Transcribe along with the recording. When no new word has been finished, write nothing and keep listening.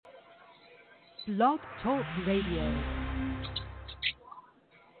Blog Talk Radio.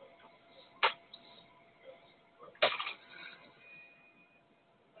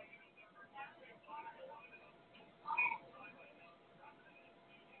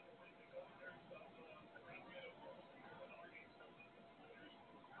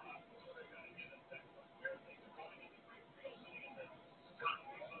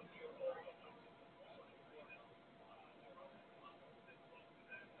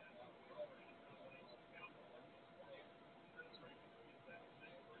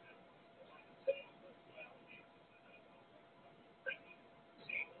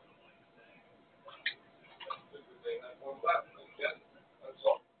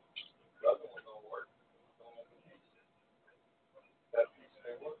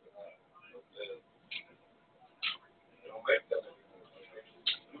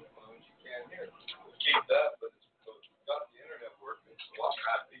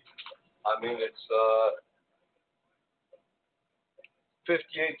 I mean, it's 58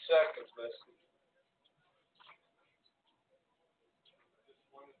 seconds, miss. Just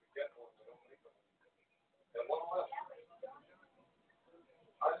wanted to get one, but don't make them. And one left.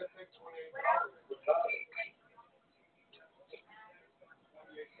 I just think $28 is good value.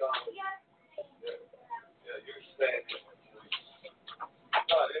 $28. Yeah, you're staying here.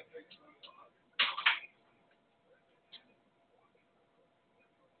 No, I didn't think so.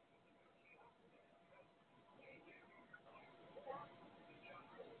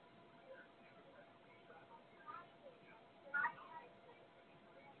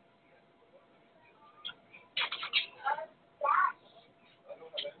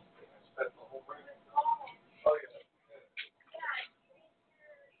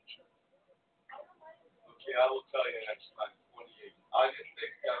 Okay, I will tell you next time, 28. I just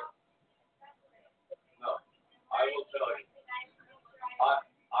think, no, I will tell you.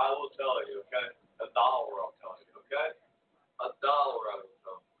 I will tell you, okay? $1 I'll tell you, okay? $1 I will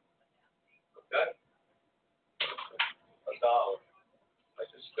tell you, okay? $1. I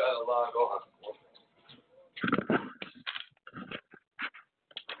just got to log on.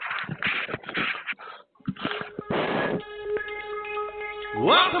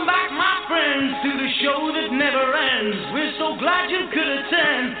 Welcome back, my friends, to the show that never ends. We're so glad you could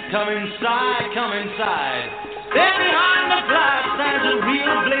attend. Come inside, come inside. There behind the glass stands a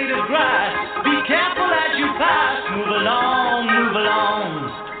real blade of grass. Be careful as you pass. Move along, move along.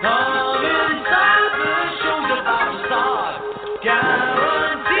 Come inside, the show's about to start.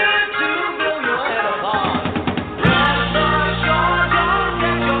 Guaranteed to blow your head apart. Rest assured, don't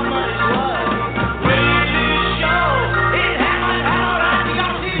get your money's worth. Really show, it happens all right. You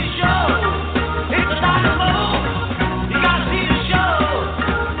gotta see the show. It's a dynamo. You gotta see the show.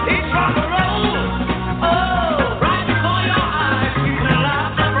 It's rock and roll. Oh, right before your eyes, people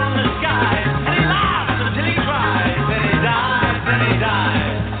laugh up from the sky, and he laughs until he cries, then he dies, then he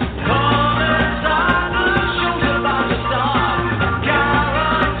dies. Come inside, the show's about to start.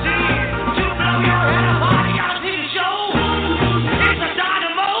 Guaranteed to blow your head apart. You gotta see the show. It's a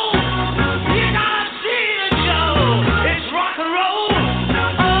dynamo. You gotta see the show. It's rock and roll.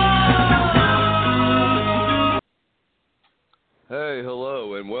 Oh. Hey,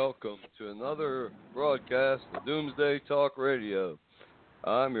 hello, and welcome to another broadcast of Doomsday Talk Radio.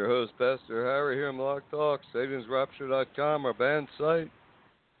 I'm your host, Pastor Harry, here in Blog Talk, SatansRapture.com, our band site.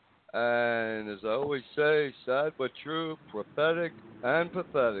 And as I always say, sad but true, prophetic and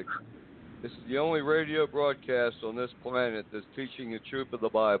pathetic. This is the only radio broadcast on this planet that's teaching the truth of the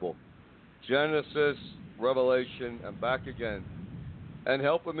Bible. Genesis, Revelation, and back again. And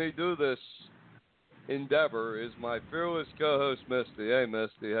helping me do this endeavor is my fearless co-host, Misty. Hey,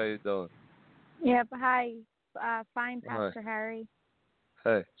 Misty, how you doing? Yep. Hi. Fine, Hi. Pastor Harry.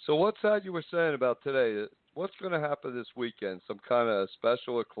 Hey, so what's that you were saying about today? What's going to happen this weekend? Some kind of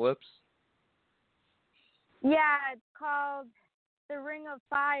special eclipse? Yeah, it's called the Ring of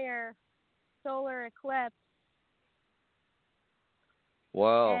Fire solar eclipse.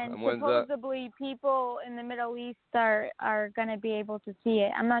 Wow. And when's that? supposedly people in the Middle East are going to be able to see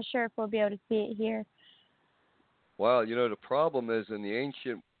it. I'm not sure if we'll be able to see it here. Wow, you know, the problem is in the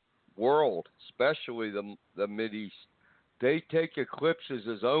ancient world, especially the Mideast, they take eclipses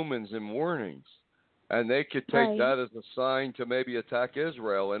as omens and warnings. And they could take Right. that as a sign to maybe attack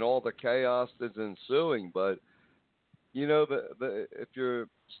Israel and all the chaos that's ensuing. But, you know, if you're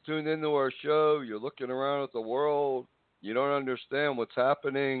tuned into our show, you're looking around at the world, you don't understand what's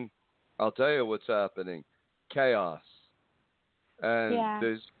happening. I'll tell you what's happening. Chaos. And Yeah.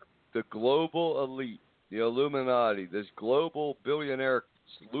 there's the global elite, the Illuminati, this global billionaire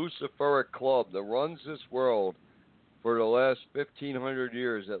Luciferic club that runs this world for the last 1,500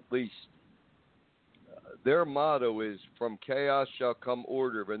 years at least. their motto is "From chaos shall come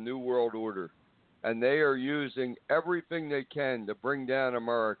order, a new world order," and they are using everything they can to bring down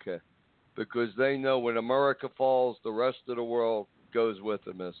America because they know when America falls, the rest of the world goes with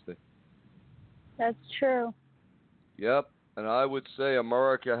it, Misty. That's true. Yep, and I would say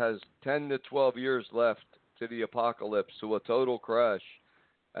America has 10 to 12 years left to the apocalypse, to a total crash,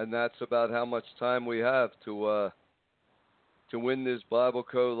 and that's about how much time we have to win this Bible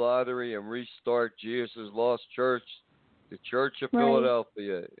Code lottery and restart Jesus' lost church, the Church of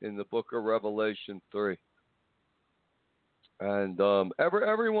Philadelphia, in the book of Revelation 3. And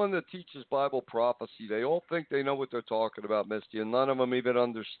everyone that teaches Bible prophecy, they all think they know what they're talking about, Misty, and none of them even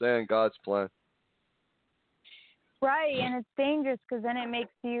understand God's plan. Right, and it's dangerous because then it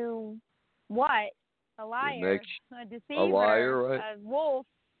makes you what? A liar, a deceiver, a liar, right? A wolf.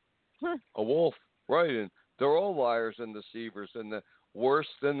 A wolf, right? And they're all liars and deceivers, and the worse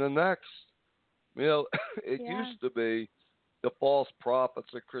than the next. You know, it used to be the false prophets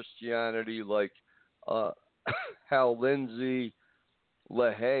of Christianity, like Hal Lindsey,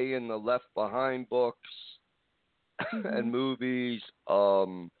 LaHaye in the Left Behind books and movies,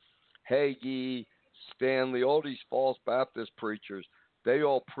 Hagee, Stanley, all these false Baptist preachers, they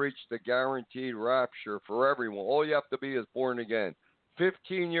all preach the guaranteed rapture for everyone. All you have to be is born again.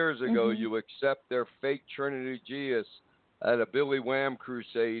 15 years ago, you accept their fake Trinity Jesus at a Billy Wham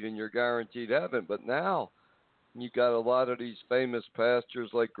crusade and you're guaranteed heaven. But now, you got a lot of these famous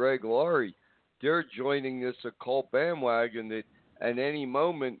pastors like Greg Laurie. They're joining this occult bandwagon that at any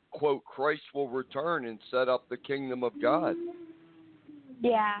moment, quote, Christ will return and set up the kingdom of God.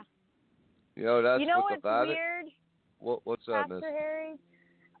 Yeah. You know, that's what's about weird? What's that, Pastor Miss? Harry?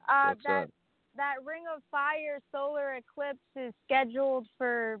 What's that Ring of Fire solar eclipse is scheduled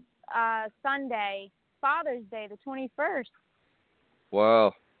for Sunday, Father's Day, the 21st.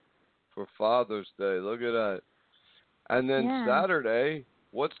 Wow. For Father's Day. Look at that. And then Saturday,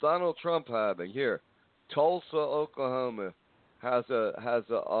 what's Donald Trump having? Here, Tulsa, Oklahoma has a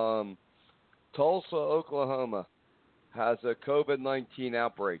COVID-19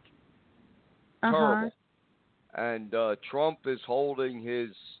 outbreak. Terrible. And Trump is holding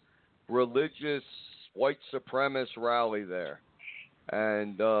his religious white supremacist rally there.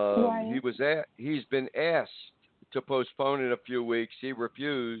 And he's been asked to postpone it a few weeks. He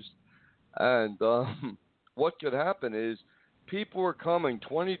refused. And what could happen is people are coming,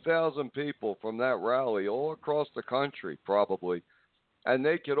 20,000 people from that rally all across the country probably, and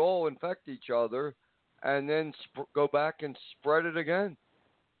they could all infect each other and then go back and spread it again.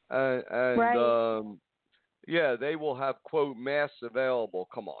 They will have, quote, masks available.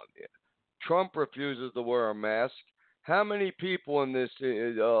 Come on. Yeah. Trump refuses to wear a mask. How many people in this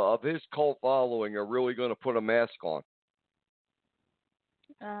of his cult following are really going to put a mask on?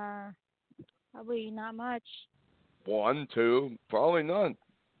 Probably not much. 1, 2, probably none.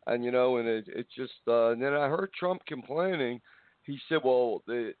 And, and it's just, and then I heard Trump complaining. He said, well,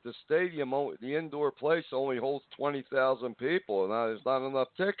 the stadium, the indoor place only holds 20,000 people. Now, there's not enough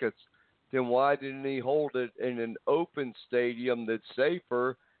tickets. Then why didn't he hold it in an open stadium that's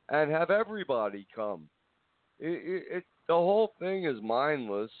safer and have everybody come? The whole thing is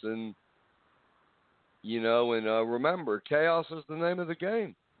mindless. And, remember, chaos is the name of the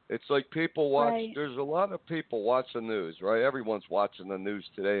game. It's like people watch, there's a lot of people watch the news, right? Everyone's watching the news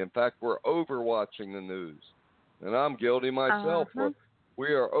today. In fact, we're overwatching the news. And I'm guilty myself. We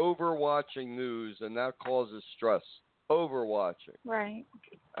are overwatching news, and that causes stress. Overwatching. Right.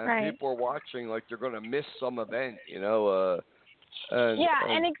 And people are watching like they're going to miss some event, and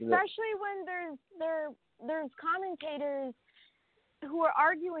especially when there's commentators who are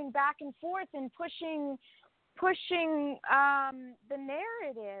arguing back and forth and pushing the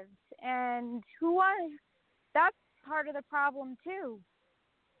narratives, and that's part of the problem too.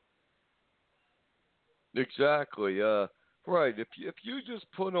 Exactly. Right. If you just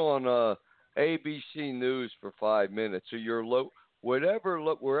put on ABC News for 5 minutes, or your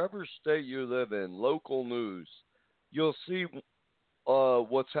wherever state you live in, local news, you'll see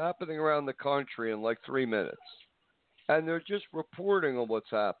what's happening around the country in like 3 minutes. And they're just reporting on what's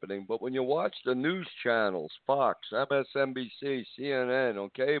happening. But when you watch the news channels, Fox, MSNBC, CNN on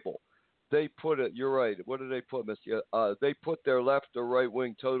cable, they put it, you're right, what do they put, Misty? They put their left or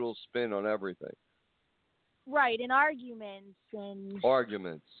right-wing total spin on everything. Right, and arguments.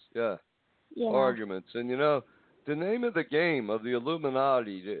 Arguments, yeah. Arguments. And, the name of the game of the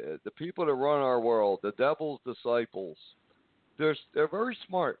Illuminati, the people that run our world, the devil's disciples, they're very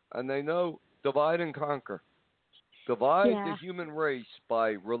smart, and they know divide and conquer. Divide the human race by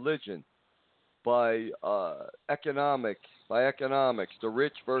religion, by economics, the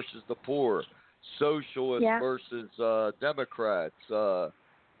rich versus the poor, socialists Yeah. versus Democrats,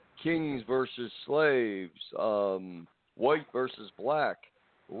 kings versus slaves, white versus black,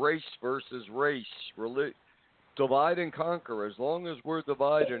 race versus race, divide and conquer. As long as we're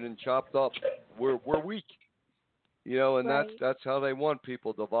divided and chopped up, we're weak. And Right. that's how they want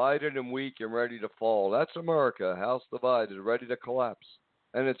people, divided and weak and ready to fall. That's America, house divided, ready to collapse,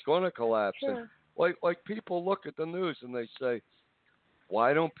 and it's going to collapse. True. And like people look at the news and they say,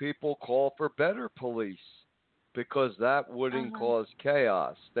 why don't people call for better police? Because that wouldn't cause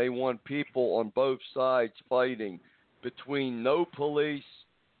chaos. They want people on both sides fighting between no police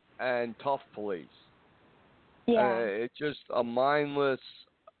and tough police. Yeah. It's just a mindless.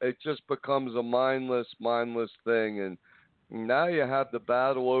 It just becomes a mindless thing, and now you have the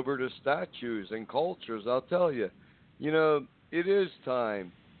battle over the statues and cultures. I'll tell you, it is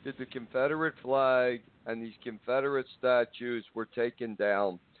time that the Confederate flag and these Confederate statues were taken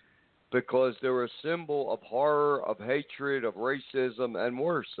down because they're a symbol of horror, of hatred, of racism, and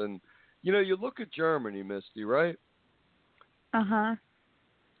worse. And you look at Germany, Misty, right?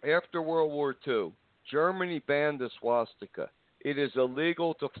 After World War II, Germany banned the swastika. It is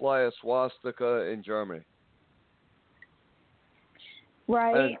illegal to fly a swastika in Germany.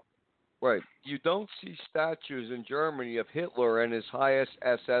 Right. Right. You don't see statues in Germany of Hitler and his highest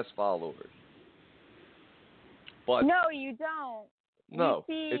SS followers. But no, you don't. No.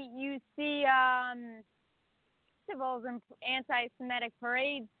 You see civils and anti-Semitic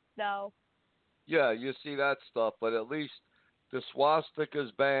parades, though. Yeah, you see that stuff, but at least the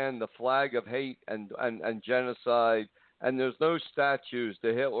swastika's banned, the flag of hate and genocide, and there's no statues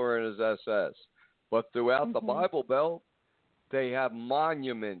to Hitler and his SS. But throughout the Bible Belt, they have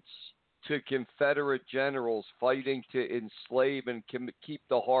monuments to Confederate generals fighting to enslave and keep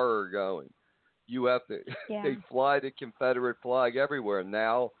the horror going. You have to. Yeah. They fly the Confederate flag everywhere.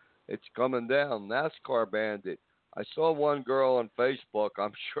 Now it's coming down. NASCAR banned it. I saw one girl on Facebook.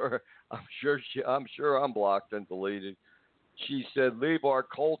 I'm sure I'm blocked and deleted. She said, "Leave our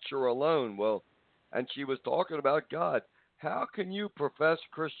culture alone." Well, and she was talking about God. How can you profess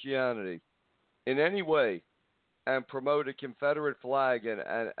Christianity in any way and promote a Confederate flag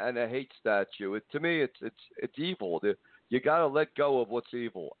and a hate statue? To me, it's evil. You got to let go of what's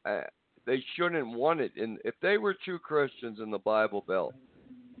evil. They shouldn't want it. And if they were true Christians in the Bible Belt,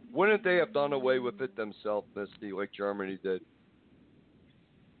 wouldn't they have done away with it themselves, Misty, like Germany did?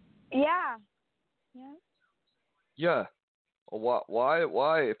 Yeah. Yeah. Yeah.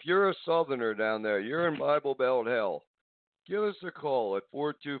 Why? If you're a Southerner down there, you're in Bible Belt hell, give us a call at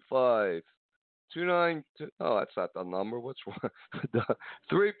 425-292. Oh, that's not the number. What's wrong?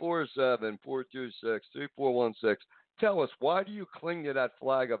 347-426-3416. Tell us, why do you cling to that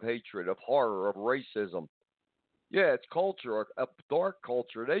flag of hatred, of horror, of racism? Yeah, it's culture, a dark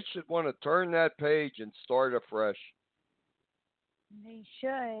culture. They should want to turn that page and start afresh. They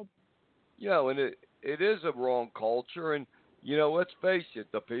should. And it is a wrong culture, and let's face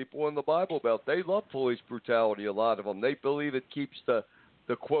it, the people in the Bible Belt, they love police brutality, a lot of them. They believe it keeps the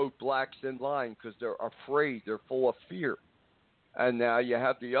quote, blacks in line because they're afraid, they're full of fear. And now you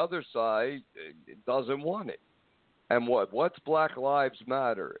have the other side, it doesn't want it. And what's Black Lives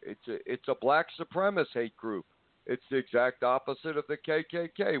Matter? It's a black supremacist hate group. It's the exact opposite of the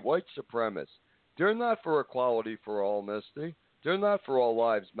KKK, white supremacists. They're not for equality for all, Misty. They're not for all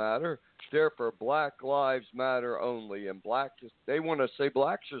lives matter. They're for Black Lives Matter only. And they want to say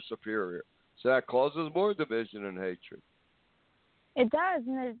blacks are superior. So that causes more division and hatred. It does.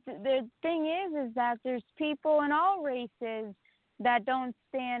 And the thing is that there's people in all races that don't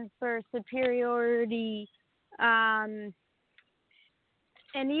stand for superiority. And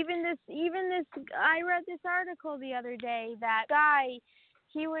even this, I read this article the other day. That guy,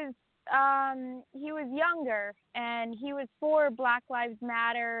 he was younger and he was for Black Lives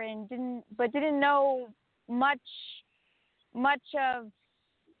Matter and didn't know much of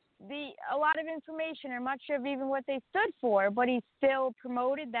a lot of information or much of even what they stood for, but he still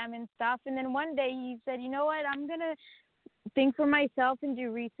promoted them and stuff. And then one day he said, you know what, I'm gonna think for myself and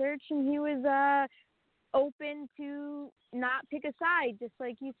do research, and he was open to not pick a side, just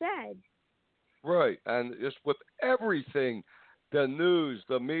like you said. Right, and just with everything, the news,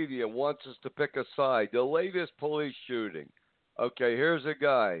 the media wants us to pick a side. The latest police shooting. Okay, here's a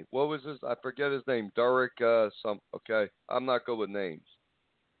guy. What was his? I forget his name. Derek okay, I'm not good with names.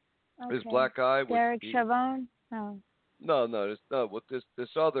 Okay. His black guy. Derek Chauvin? Oh. No. With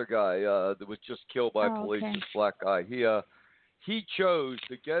this other guy that was just killed by police. Okay. This black guy. He chose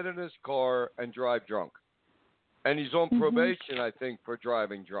to get in his car and drive drunk, and he's on probation, I think, for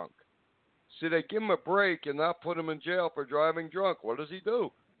driving drunk. See, they give him a break and not put him in jail for driving drunk. What does he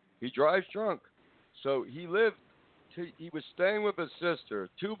do? He drives drunk. So he was staying with his sister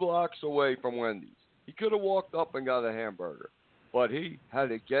 2 blocks away from Wendy's. He could have walked up and got a hamburger, but he had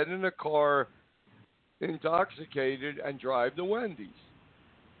to get in a car intoxicated and drive to Wendy's.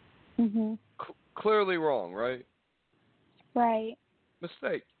 Mhm. Clearly wrong, right? Right.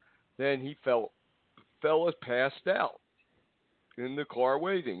 Mistake. Then he fell passed out in the car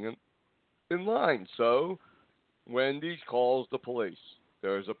waiting in line. So Wendy's calls the police.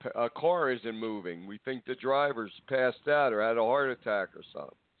 There's a car isn't moving. We think the driver's passed out or had a heart attack or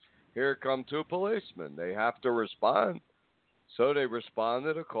something. Here come 2 policemen. They have to respond. So they respond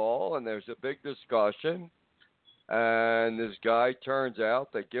to the call, and there's a big discussion. And this guy turns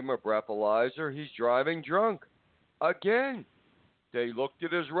out, they give him a breathalyzer. He's driving drunk. Again. They looked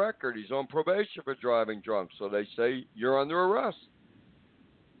at his record. He's on probation for driving drunk. So they say, you're under arrest.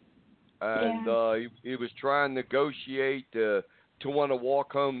 And he was trying to negotiate to want to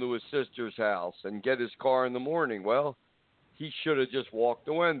walk home to his sister's house and get his car in the morning. Well, he should have just walked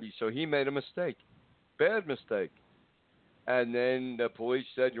to Wendy's. So he made a mistake. Bad mistake. And then the police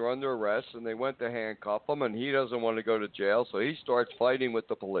said, you're under arrest. And they went to handcuff him. And he doesn't want to go to jail. So he starts fighting with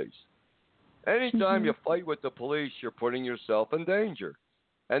the police. Anytime you fight with the police, you're putting yourself in danger.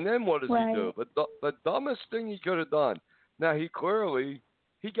 And then what does he do? But the dumbest thing he could have done. Now, he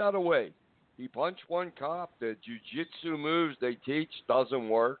got away. He punched one cop. The jiu-jitsu moves they teach doesn't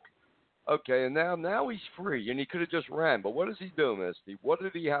work. Okay, and now he's free, and he could have just ran. But what does he do, Misty? What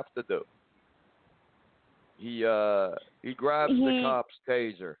did he have to do? He grabs the cop's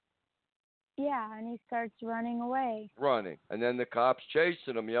taser. Yeah, and he starts running away. And then the cop's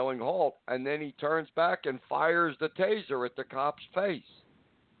chasing him, yelling, halt. And then he turns back and fires the taser at the cop's face.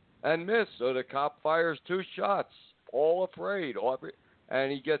 And missed. So the cop fires 2 shots, all afraid.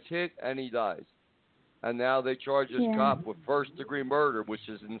 And he gets hit and he dies. And now they charge this cop with first-degree murder, which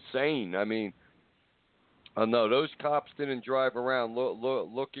is insane. I mean, no, those cops didn't drive around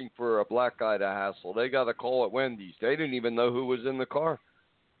looking for a black guy to hassle. They got a call at Wendy's. They didn't even know who was in the car.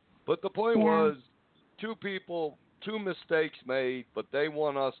 But the point was, 2 people, 2 mistakes made, but they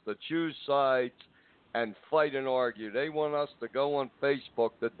want us to choose sides and fight and argue. They want us to go on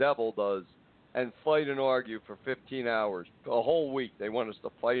Facebook, the devil does, and fight and argue for 15 hours. A whole week they want us to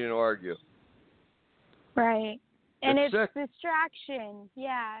fight and argue. Right. And it's sick. Distraction.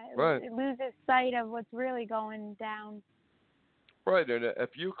 Yeah. Right. It loses sight of what's really going down. Right, and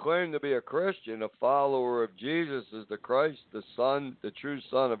if you claim to be a Christian, a follower of Jesus as the Christ, the Son, the true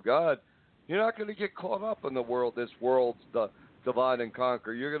Son of God, you're not going to get caught up in this world's divide and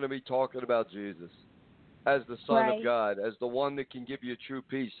conquer. You're going to be talking about Jesus as the Son of God, as the one that can give you true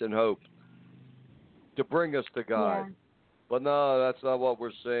peace and hope to bring us to God. Yeah. But no, that's not what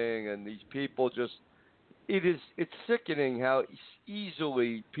we're saying, and these people it's sickening how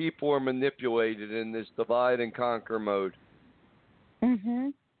easily people are manipulated in this divide and conquer mode.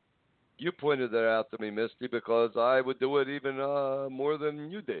 Mhm. You pointed that out to me, Misty, because I would do it even more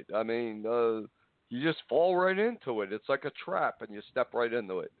than you did. I mean, you just fall right into it. It's like a trap, and you step right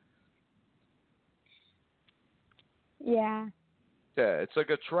into it. Yeah. Yeah, it's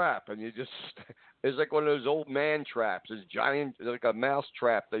like a trap, and it's like one of those old man traps. It's giant, like a mouse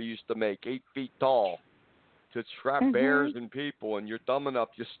trap they used to make, 8 feet tall, to trap bears and people, and you're dumb enough,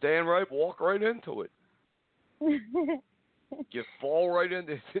 you stand right, walk right into it. You fall right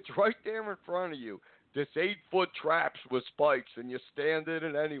into it. It's right there in front of you. This 8-foot traps with spikes, and you stand in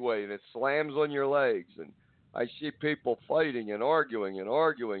it anyway, and it slams on your legs. And I see people fighting and arguing and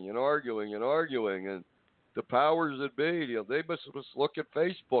arguing and arguing and arguing, and the powers that be, they must look at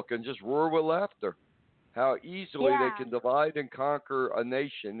Facebook and just roar with laughter. How easily they can divide and conquer a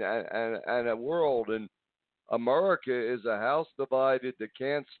nation and a world. And America is a house divided that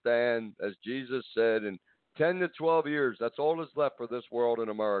can't stand, as Jesus said, and 10 to 12 years, that's all that's left for this world in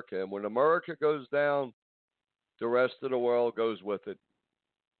America. And when America goes down, the rest of the world goes with it.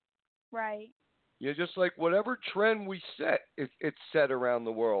 Right. Just like whatever trend we set, it's set around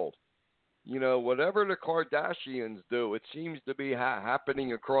the world. Whatever the Kardashians do, it seems to be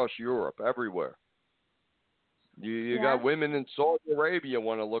happening across Europe, everywhere. You got women in Saudi Arabia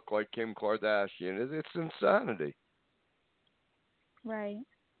want to look like Kim Kardashian. It's insanity. Right.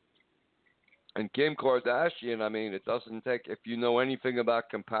 And Kim Kardashian, I mean, it doesn't take, if you know anything about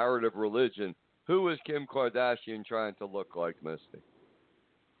comparative religion, who is Kim Kardashian trying to look like, Misty?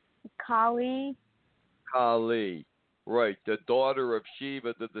 Kali. Kali, right, the daughter of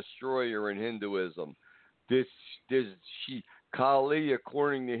Shiva, the destroyer in Hinduism. Kali,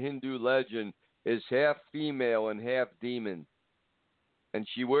 according to Hindu legend, is half female and half demon. And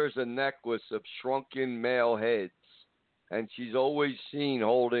she wears a necklace of shrunken male heads. And she's always seen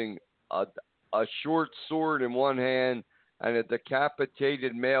holding a short sword in one hand and a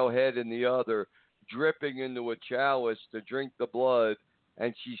decapitated male head in the other, dripping into a chalice to drink the blood,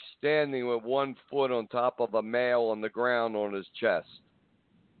 and she's standing with one foot on top of a male on the ground on his chest.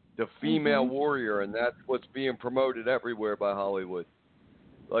 The female warrior, and that's what's being promoted everywhere by Hollywood.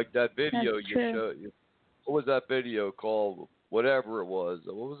 Like that video That's you true. showed. What was that video called? Whatever it was.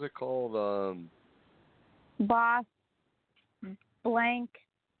 What was it called? Boss blank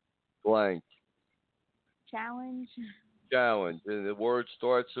Blank. challenge. Challenge. And the word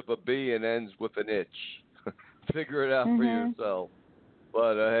starts with a B and ends with an itch. Figure it out for yourself.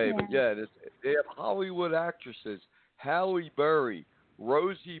 But hey, but yeah, they have Hollywood actresses: Halle Berry,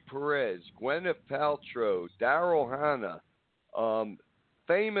 Rosie Perez, Gwyneth Paltrow, Daryl Hannah,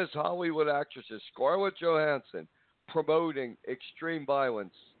 famous Hollywood actresses, Scarlett Johansson, promoting extreme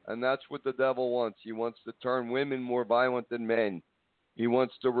violence, and that's what the devil wants. He wants to turn women more violent than men. He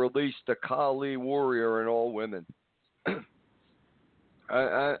wants to release the Kali warrior in all women, and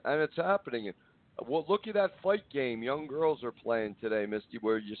it's happening. Well, look at that fight game young girls are playing today, Misty,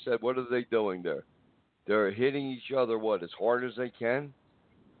 where you said, what are they doing there? They're hitting each other, as hard as they can?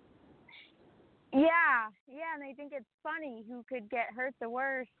 Yeah, and they think it's funny who could get hurt the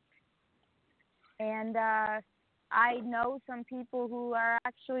worst. And I know some people who are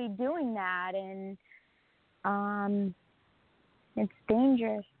actually doing that, and it's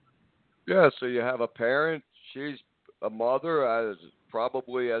dangerous. Yeah, so you have a parent, she's a mother,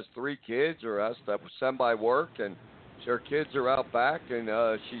 probably has 3 kids or has to send by work, and her kids are out back, and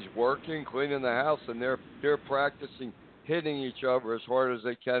she's working, cleaning the house, and they're practicing hitting each other as hard as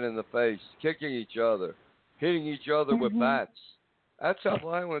they can in the face, kicking each other, hitting each other with bats. That's how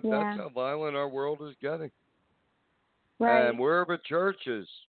violent. That's how violent our world is getting. Right. And wherever churches,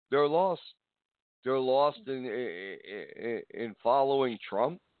 they're lost. They're lost in following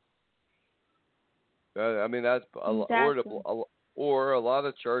Trump. I mean, that's exactly. or a lot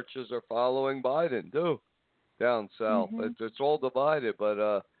of churches are following Biden too, down south. It's all divided.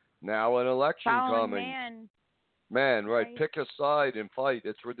 But now an election coming. Man, right? Pick a side and fight.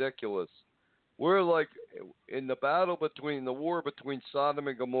 It's ridiculous. We're like in the war between Sodom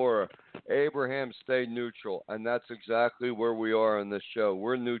and Gomorrah. Abraham stayed neutral, and that's exactly where we are in this show.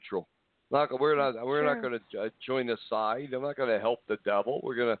 We're neutral. We're not going to join a side. I'm not going to help the devil.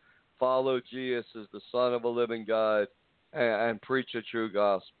 We're going to follow Jesus as the Son of a living God and preach a true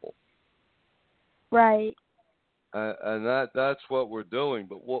gospel. Right. And that's what we're doing.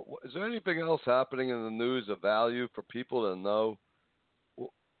 But is there anything else happening in the news of value for people to know?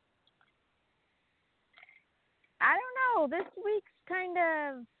 I don't know. This week's kind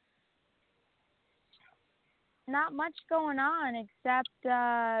of not much going on, except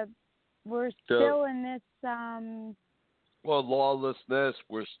we're still in this. Lawlessness.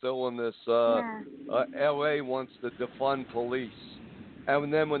 We're still in this. L.A. wants to defund police.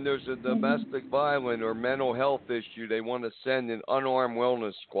 And then when there's a domestic violence or mental health issue, they want to send an unarmed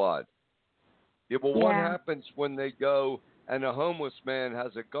wellness squad. Yeah, but what happens when they go and a homeless man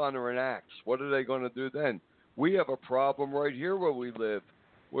has a gun or an axe? What are they going to do then? We have a problem right here where we live,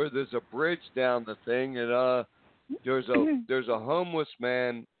 where there's a bridge down the thing, and there's a homeless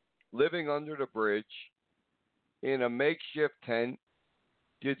man living under the bridge in a makeshift tent,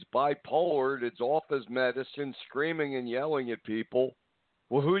 gets bipolar, it's off his medicine, screaming and yelling at people.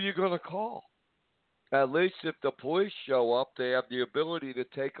 Well, who are you going to call? At least if the police show up, they have the ability to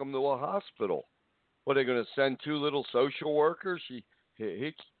take him to a hospital. What, are they going to send 2 little social workers? He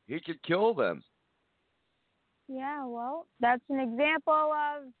could kill them. Yeah, well, that's an example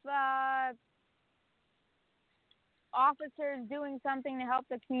of officers doing something to help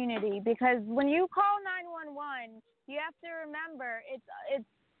the community. Because when you call 911, you have to remember it's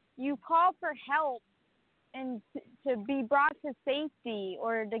you call for help and to be brought to safety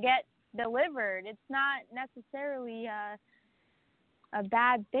or to get delivered. It's not necessarily a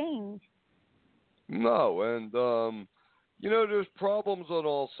bad thing. No, and there's problems on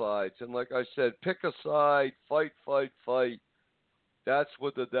all sides. And like I said, pick a side, fight. That's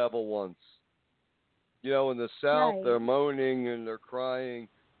what the devil wants. In the South, they're moaning and they're crying.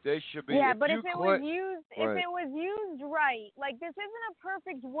 They should be. Yeah, but if it was used right, like this isn't a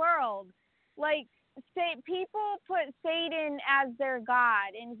perfect world. Like people put Satan as their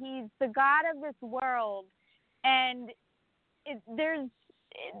god, and he's the god of this world, and it's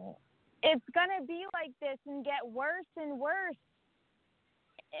gonna be like this and get worse and worse.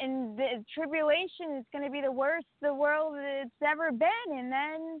 And the tribulation is going to be the worst the world it's ever been. And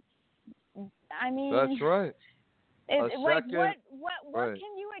then, I mean, that's right. What can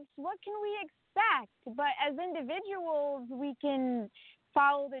we expect? But as individuals, we can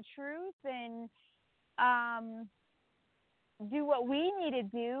follow the truth and do what we need to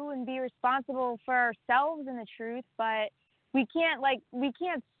do and be responsible for ourselves in the truth, but we can't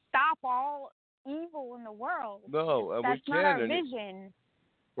stop all evil in the world. No, and that's we not can't. our vision.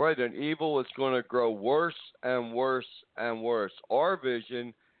 Right, and evil is going to grow worse and worse and worse. Our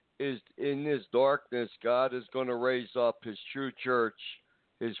vision is in this darkness, God is going to raise up His true church,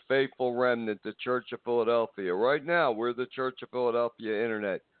 His faithful remnant, the Church of Philadelphia. Right now, we're the Church of Philadelphia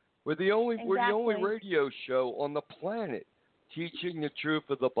Internet. We're the only radio show on the planet teaching the truth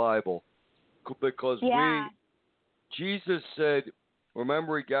of the Bible, because Jesus said,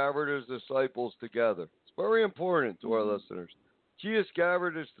 remember, He gathered His disciples together. It's very important to our listeners. Jesus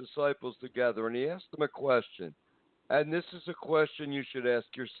gathered His disciples together, and He asked them a question. And this is a question you should ask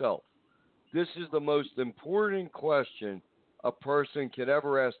yourself. This is the most important question a person could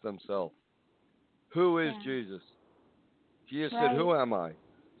ever ask themselves. Who is Jesus? Jesus said, who am I?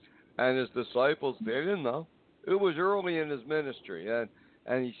 And His disciples, they didn't know. It was early in His ministry.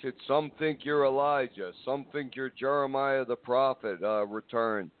 And He said, some think you're Elijah. Some think you're Jeremiah the prophet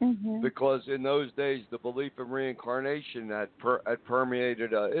returned. Because in those days, the belief in reincarnation had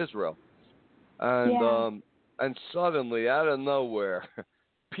permeated Israel. And suddenly, out of nowhere,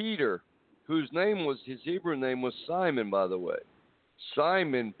 Peter, whose his Hebrew name was Simon, by the way,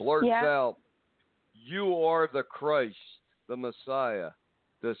 Simon blurts out, you are the Christ, the Messiah,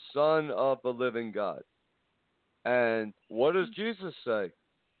 the Son of the living God. And what does Jesus say?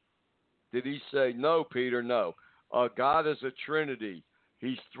 Did He say, no, Peter, no. God is a Trinity.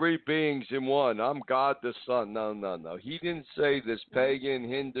 He's three beings in one. I'm God the Son. No. He didn't say this pagan,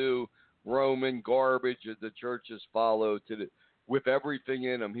 Hindu, Roman garbage that the churches follow with everything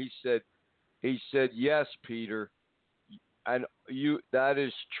in them. He said, yes, Peter, and that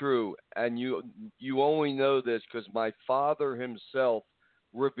is true. And you only know this because my Father Himself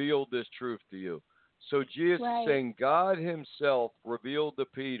revealed this truth to you. So Jesus is saying God Himself revealed to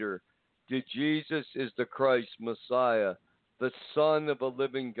Peter that Jesus is the Christ, Messiah, the Son of a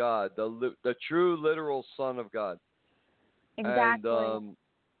living God, the true literal Son of God. Exactly. And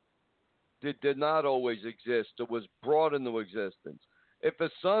it did not always exist. It was brought into existence. If a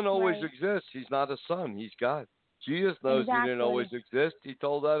son always exists, He's not a son. He's God. Jesus knows He didn't always exist. He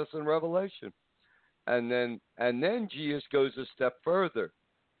told us in Revelation. And then Jesus goes a step further.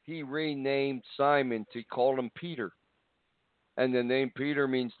 He renamed Simon to call him Peter. And the name Peter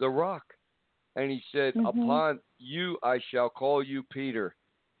means the rock. And He said, upon you I shall call you Peter.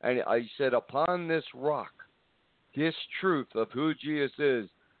 And I said, upon this rock, this truth of who Jesus is,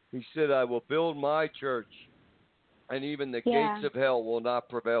 He said, I will build my church, and even the gates of hell will not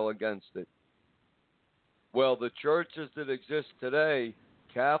prevail against it. Well, the churches that exist today,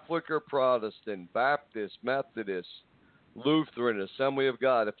 Catholic or Protestant, Baptist, Methodist, Lutheran, Assembly of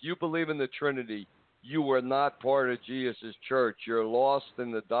God, if you believe in the Trinity, you are not part of Jesus' church. You're lost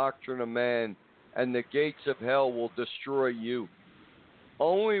in the doctrine of man, and the gates of hell will destroy you.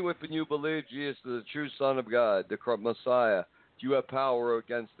 Only when you believe Jesus is the true Son of God, the Messiah, do you have power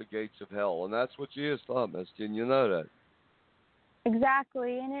against the gates of hell. And that's what Jesus taught us. Didn't you know that?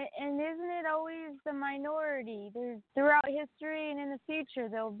 Exactly. And isn't it always the minority? There's throughout history and in the future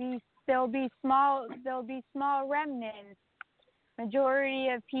there'll be small remnants. Majority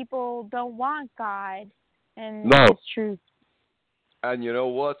of people don't want God and His truth. And you know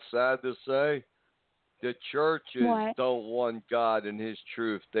what's sad to say? The churches don't want God and His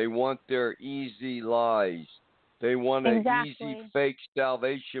truth. They want their easy lies. They want an easy fake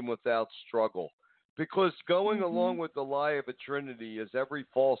salvation without struggle. Because going along with the lie of a Trinity is every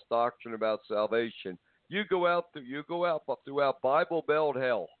false doctrine about salvation. You go out throughout Bible Belt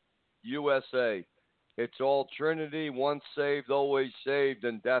hell, USA. It's all Trinity, once saved, always saved,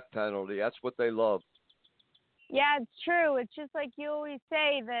 and death penalty. That's what they love. Yeah, it's true. It's just like you always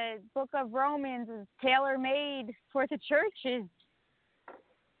say, the book of Romans is tailor-made for the churches.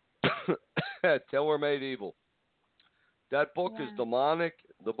 Tailor-made evil. That book is demonic.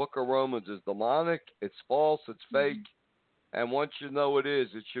 The book of Romans is demonic. It's false. It's fake. And once you know it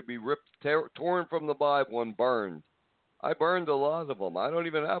should be ripped, torn from the Bible and burned. I burned a lot of them. I don't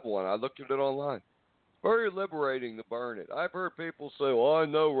even have one. I looked at it online. Very liberating to burn it. I've heard people say, well, I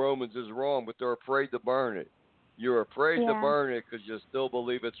know Romans is wrong, but they're afraid to burn it. You're afraid to burn it because you still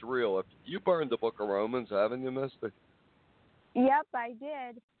believe it's real. If you burned the book of Romans, haven't you, mister? Yep, I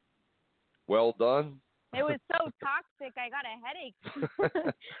did. Well done. It was so toxic, I got a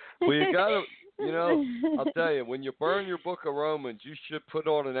headache. Well, you got to, I'll tell you, when you burn your book of Romans, you should put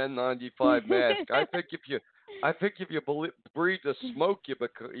on an N95 mask. I think if you breathe the smoke, you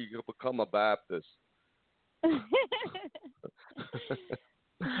become a Baptist.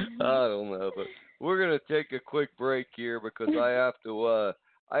 I don't know, but we're gonna take a quick break here because I have to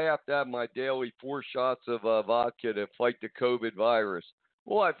have my daily 4 shots of vodka to fight the COVID virus.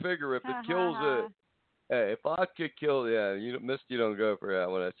 Well, I figure if it kills it, hey, if vodka kills, yeah, Misty don't go for that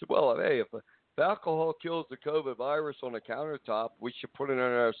one. I said, well, hey, if alcohol kills the COVID virus on the countertop, we should put it in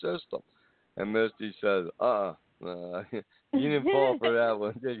our system. And Misty says, you didn't fall for that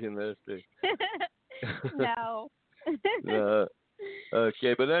one, did you, Misty? No.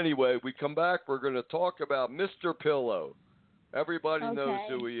 Okay, but anyway, we come back. We're going to talk about Mr. Pillow. Everybody knows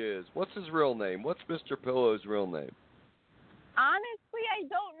who he is. What's his real name? What's Mr. Pillow's real name? Honestly, I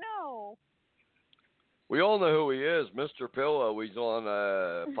don't know. We all know who he is, Mr. Pillow. He's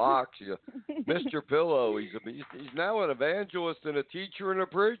on Fox. Mr. Pillow. He's now an evangelist and a teacher and a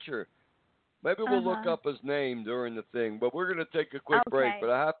preacher. Maybe we'll look up his name during the thing, but we're going to take a quick break. But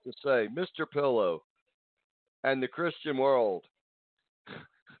I have to say, Mr. Pillow and the Christian world,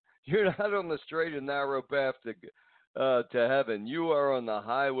 you're not on the straight and narrow path to heaven. You are on the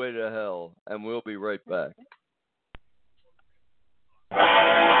highway to hell, and we'll be right back.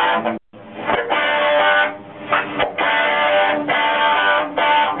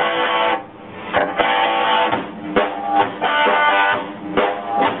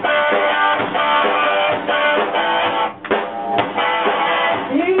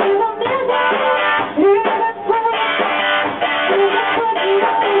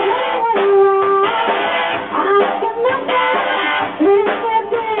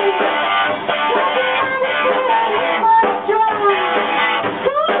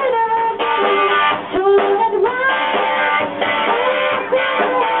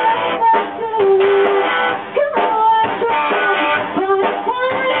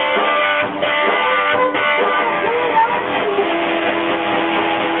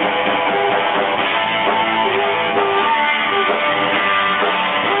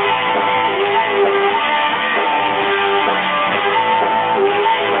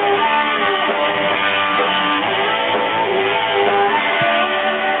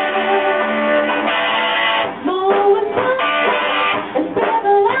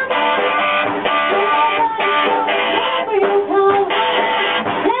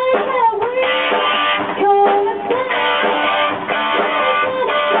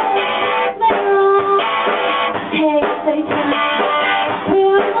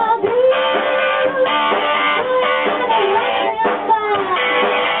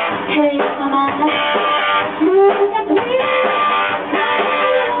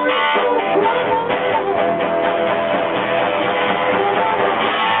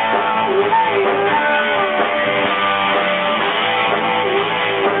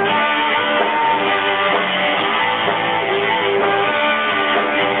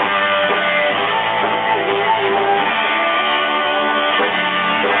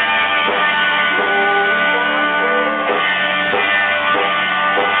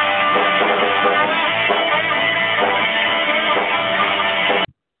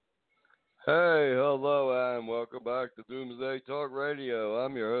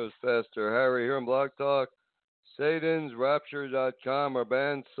 SatansRapture.com, our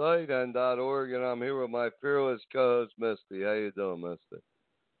band site, and .org, and I'm here with my fearless co-host, Misty. How you doing, Misty?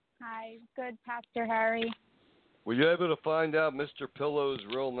 Hi, good, Pastor Harry. Were you able to find out Mr. Pillow's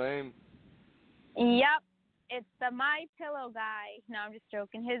real name? Yep, it's the My Pillow guy. No, I'm just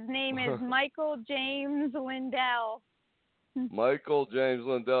joking. His name is Michael James Lindell. Michael James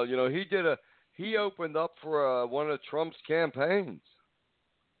Lindell. You know, he opened up for one of Trump's campaigns.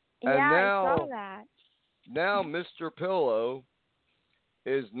 And I saw that. Now Mr. Pillow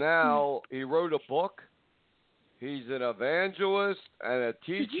is he wrote a book. He's an evangelist and a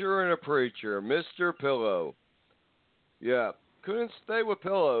teacher and a preacher, Mr. Pillow. Yeah, couldn't stay with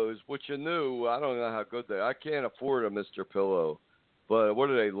pillows, which you knew. I don't know how good I can't afford a Mr. Pillow. But what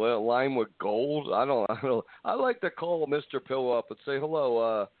are they, lined with gold? I don't. I like to call Mr. Pillow up and say,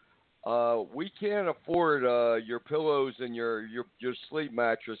 hello, we can't afford your pillows and your sleep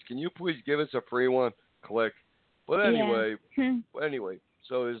mattress. Can you please give us a free one? Click. But anyway,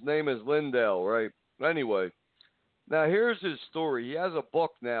 so his name is Lindell, right? Anyway, now here's his story. He has a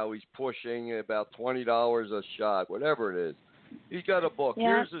book now he's pushing about $20 a shot, whatever it is. He's got a book. Yeah.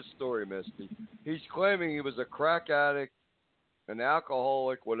 Here's his story, Misty. He's claiming he was a crack addict, an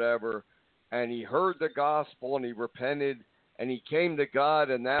alcoholic, whatever, and he heard the gospel and he repented and he came to God,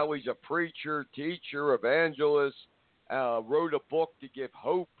 and now he's a preacher, teacher, evangelist, wrote a book to give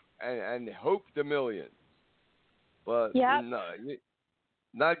hope and hope to millions. But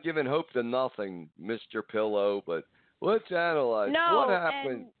not giving hope to nothing, Mr. Pillow. But let's analyze what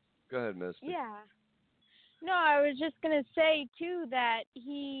happened. Go ahead, Misty. Yeah. No, I was just going to say, too, that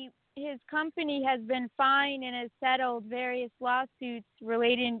his company has been fined and has settled various lawsuits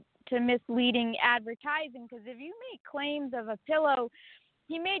relating to misleading advertising, because if you make claims of a pillow,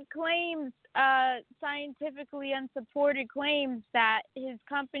 he made claims, scientifically unsupported claims, that his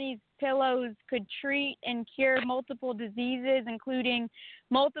company's pillows could treat and cure multiple diseases, including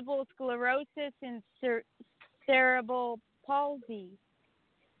multiple sclerosis and cerebral palsy.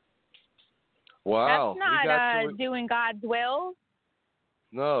 Wow. That's not doing God's will.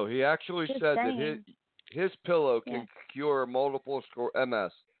 No, he actually Just said saying. that his pillow can cure multiple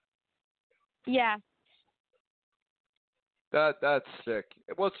MS. Yeah. That's sick.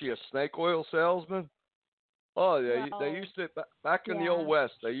 What's he, a snake oil salesman? Oh, yeah. Well, They used to, back in the Old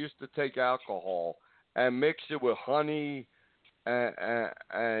West, they used to take alcohol and mix it with honey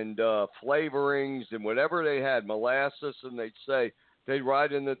and flavorings and whatever they had, molasses, and they'd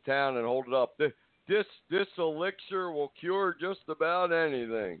ride into town and hold it up. This elixir will cure just about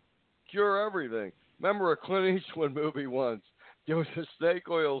anything, cure everything. Remember a Clint Eastwood movie once? There was a snake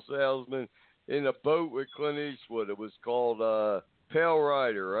oil salesman in a boat with Clint Eastwood. It was called Pale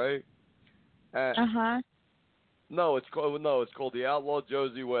Rider, right? No, it's called The Outlaw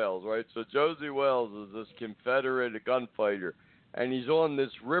Josie Wales, right? So Josie Wales is this Confederate gunfighter, and he's on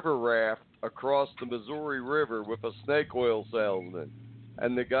this river raft across the Missouri River with a snake oil salesman.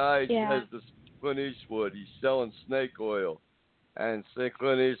 And the guy says to Clint Eastwood, he's selling snake oil. And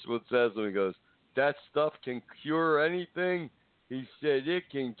Clint Eastwood says to him, he goes, "That stuff can cure anything?" He said, "It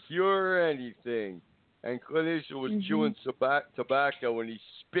can cure anything." And Clint Eastwood was chewing tobacco, and he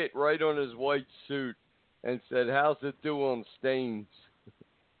spit right on his white suit and said, "How's it do on stains?"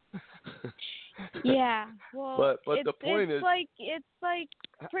 Yeah, well, but the point is, it's like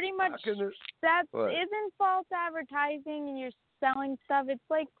pretty much that isn't false advertising, and you're selling stuff. It's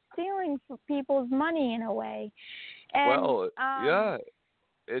like stealing people's money in a way. And,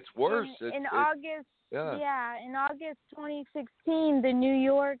 it's worse. In August 2016, the New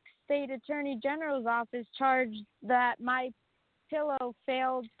York State Attorney General's office charged that My Pillow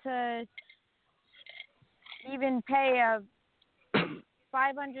failed to even pay a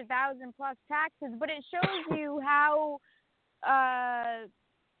 $500,000 plus taxes, but it shows you how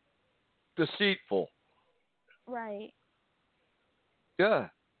deceitful. Right. Yeah.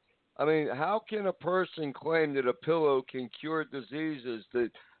 I mean, how can a person claim that a pillow can cure diseases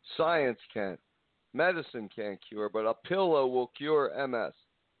that science can't, medicine can't cure, but a pillow will cure MS?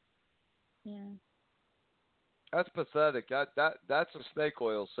 Yeah. That's pathetic. That's a snake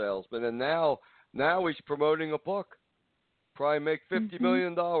oil salesman, and now he's promoting a book. Probably make $50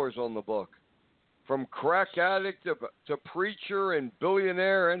 million on the book. From crack addict to preacher and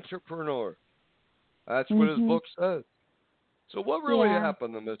billionaire entrepreneur. That's what his book says. So what really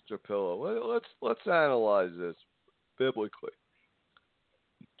happened to Mr. Pillow? Let's analyze this biblically.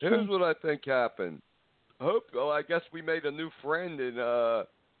 Here's what I think happened. I guess we made a new friend in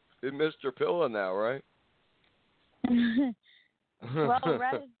Mr. Pillow now, right? He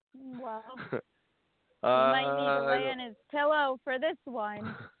might need to lay in his pillow for this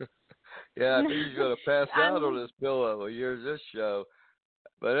one. Yeah, I think he's going to pass out on his pillow. Here's this show.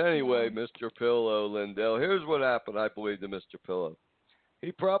 But anyway, Mr. Pillow, Lindell, here's what happened, I believe, to Mr. Pillow.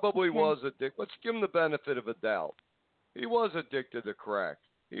 He probably was addicted. Let's give him the benefit of a doubt. He was addicted to crack.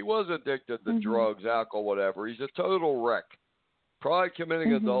 He was addicted to drugs, alcohol, whatever. He's a total wreck. Probably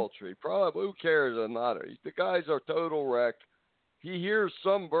committing adultery. Probably, who cares or not? The guy's a total wreck. He hears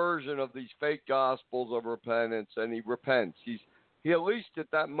some version of these fake gospels of repentance, and he repents. He at least at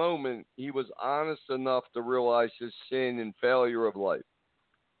that moment, he was honest enough to realize his sin and failure of life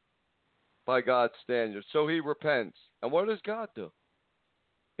by God's standards. So he repents. And what does God do?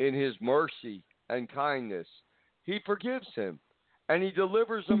 In his mercy and kindness, he forgives him, and he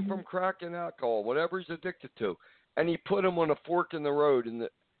delivers him from crack and alcohol, whatever he's addicted to. And he put him on a fork in the road, and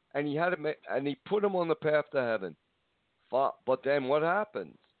he put him on the path to heaven. But then what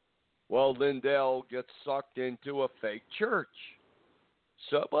happens? Well, Lindell gets sucked into a fake church.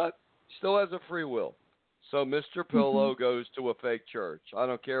 So, but still has a free will. So Mr. Pillow goes to a fake church. I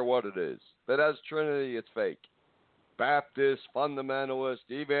don't care what it is. If it has Trinity, it's fake. Baptist, fundamentalist,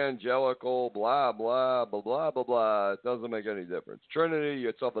 evangelical, blah, blah, blah, blah, blah, blah. It doesn't make any difference. Trinity,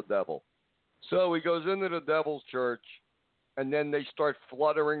 it's of the devil. So he goes into the devil's church, and then they start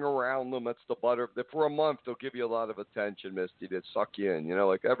fluttering around them. That's the butter. For a month, they'll give you a lot of attention, Misty. They suck you in,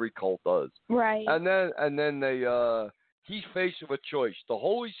 like every cult does. Right. And then he's faced with a choice. The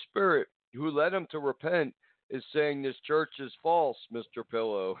Holy Spirit, who led him to repent, is saying this church is false, Mr.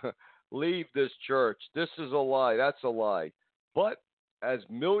 Pillow. Leave this church. This is a lie. That's a lie. But as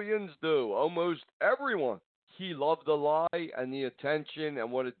millions do, almost everyone he loved the lie and the attention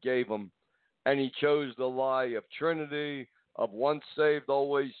and what it gave him. And he chose the lie of Trinity, of once saved,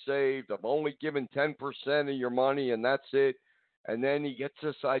 always saved, of only giving 10% of your money and that's it. And then he gets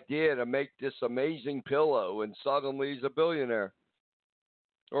this idea to make this amazing pillow, and suddenly he's a billionaire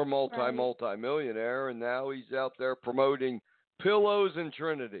or multi-millionaire, and now he's out there promoting pillows and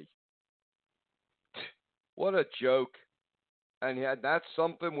Trinity. What a joke. And that's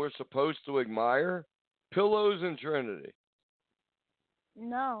something we're supposed to admire? Pillows and Trinity.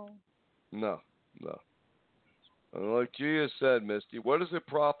 No. No. And like Jesus said, Misty, what does it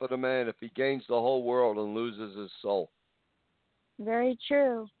profit a man if he gains the whole world and loses his soul? Very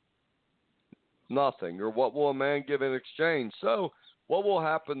true. Nothing. Or what will a man give in exchange? So, what will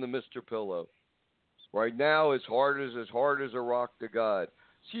happen to Mr. Pillow? Right now, his heart is as hard as a rock to God.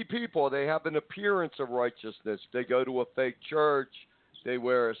 See, people, they have an appearance of righteousness. They go to a fake church. They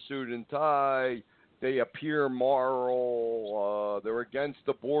wear a suit and tie. They appear moral. They're against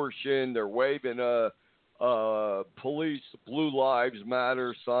abortion. They're waving a police Blue Lives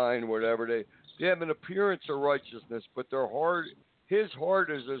Matter sign, whatever. They have an appearance of righteousness, but his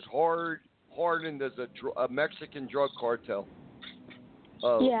heart is as hardened as a Mexican drug cartel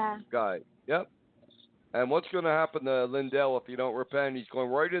guy. Yep. And what's going to happen to Lindell if he don't repent? He's going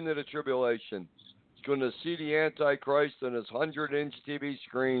right into the tribulation. He's going to see the Antichrist on his 100-inch TV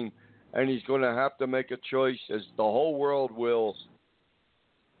screen, and he's going to have to make a choice, as the whole world will,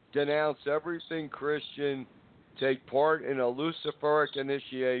 denounce everything Christian, take part in a Luciferic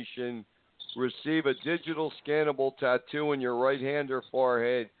initiation, receive a digital scannable tattoo in your right hand or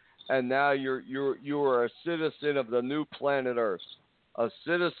forehead, and now you are a citizen of the new planet Earth, a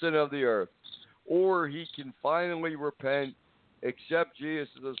citizen of the earth. Or he can finally repent, accept Jesus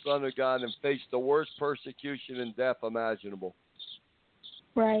as the Son of God, and face the worst persecution and death imaginable.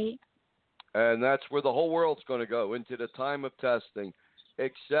 Right. And that's where the whole world's going to go, into the time of testing,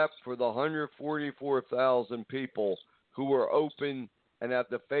 except for the 144,000 people who are open and have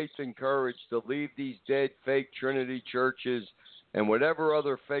the faith and courage to leave these dead fake Trinity churches and whatever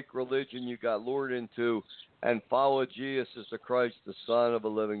other fake religion you got lured into and follow Jesus as the Christ, the Son of a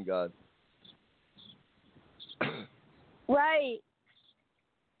living God. Right.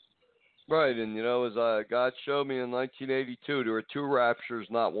 Right, and as God showed me in 1982, there are two raptures,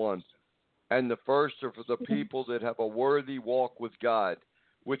 not one. And the first are for the people that have a worthy walk with God,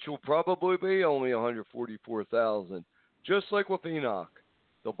 which will probably be only 144,000. Just like with Enoch.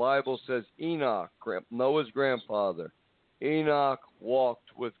 The Bible says Enoch, Noah's grandfather, Enoch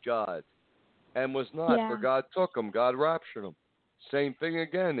walked with God and was not, for God took him. God raptured him. Same thing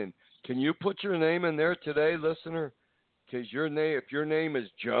again. And can you put your name in there today, listener? Because if your name is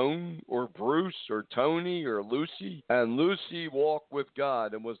Joan or Bruce or Tony or Lucy, and Lucy walked with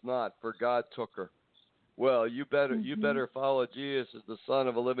God and was not, for God took her. Well, you better follow Jesus as the Son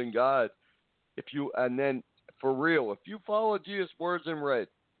of a living God. And then for real, if you follow Jesus' words in red,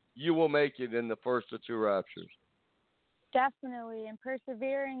 you will make it in the first of two raptures. Definitely, and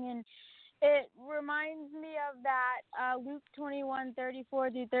persevering, and it reminds me of that Luke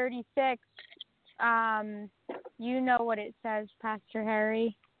 21:34-36. You know what it says, Pastor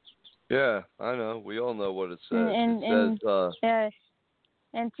Harry. Yeah, I know. We all know what it says.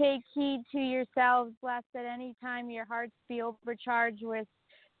 And take heed to yourselves, lest at any time your hearts be overcharged with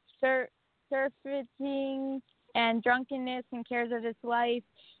surfeiting and drunkenness and cares of this life,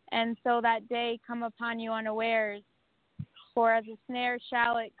 and so that day come upon you unawares. For as a snare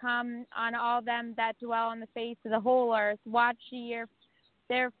shall it come on all them that dwell on the face of the whole earth. Watch ye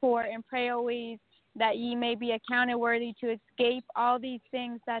therefore, and pray always, that ye may be accounted worthy to escape all these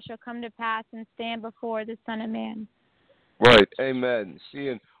things that shall come to pass and stand before the Son of Man. Right, amen. See,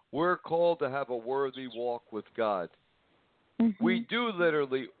 and we're called to have a worthy walk with God. Mm-hmm. We do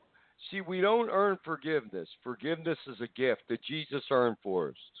literally, we don't earn forgiveness. Forgiveness is a gift that Jesus earned for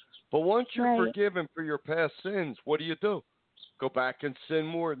us. But once you're forgiven for your past sins, what do? Go back and sin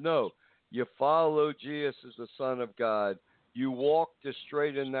more? No. You follow Jesus as the Son of God. You walk the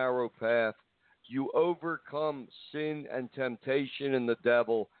straight and narrow path. You overcome sin and temptation and the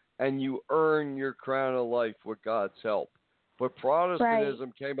devil, and you earn your crown of life with God's help. But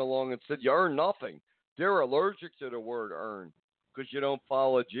Protestantism came along and said, you earn nothing. They're allergic to the word earn because you don't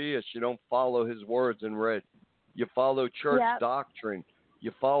follow Jesus. You don't follow his words in red. You follow church doctrine.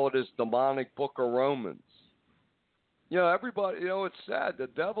 You follow this demonic book of Romans. Everybody, it's sad. The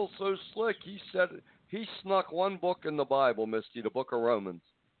devil's so slick. He snuck one book in the Bible, Misty, the book of Romans.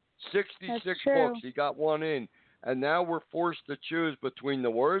 66 books. He got one in. And now we're forced to choose between the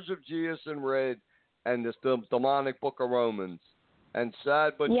words of Jesus in red and this demonic book of Romans. And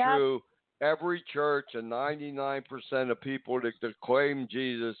sad but true, every church and 99% of people that claim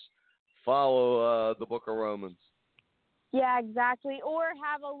Jesus follow the book of Romans. Yeah, exactly. Or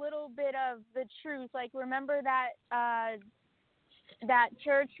have a little bit of the truth. Like, remember that that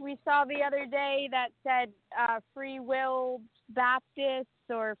church we saw the other day that said Free Will Baptist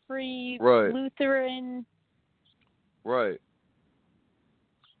or Free Lutheran? Right.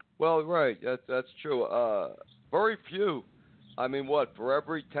 Well, right. That's true. Very few. I mean, what? For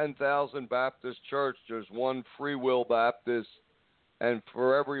every 10,000 Baptist church, there's one Free Will Baptist. And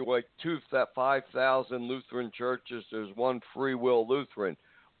for every, 5,000 Lutheran churches, there's one Free Will Lutheran.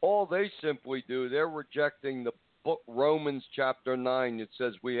 All they simply do, they're rejecting the book Romans chapter 9. It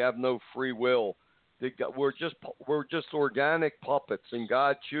says we have no free will. We're just organic puppets, and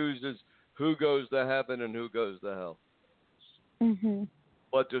God chooses who goes to heaven and who goes to hell. Mm-hmm.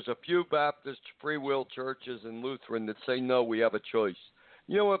 But there's a few Baptist free will churches and Lutheran that say, no, we have a choice.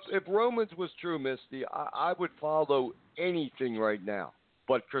 You know, if Romans was true, Misty, I would follow anything right now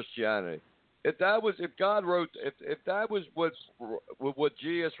but Christianity. If that was what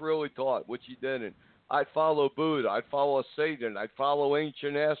Jesus really taught, which he didn't, I'd follow Buddha, I'd follow Satan, I'd follow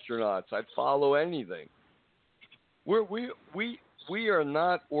ancient astronauts, I'd follow anything. We are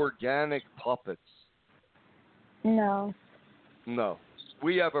not organic puppets. No. No.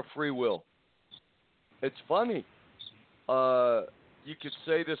 We have a free will. It's funny. You could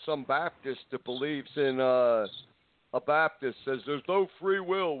say to some Baptist that believes in a Baptist says there's no free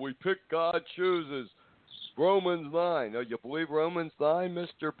will. We pick, God chooses. Romans 9. Oh, you believe Romans 9,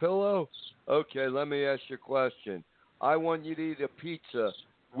 Mr. Pillow? Okay, let me ask you a question. I want you to eat a pizza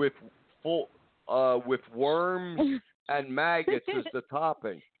with worms and maggots as the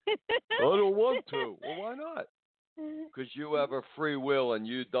topping. I don't want to. Well, why not? Because you have a free will and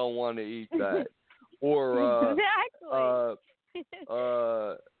you don't want to eat that. Or exactly.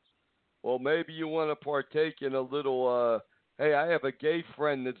 Well, maybe you want to partake in a little. Hey, I have a gay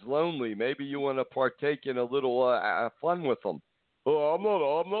friend that's lonely. Maybe you want to partake in a little fun with them. Oh, I'm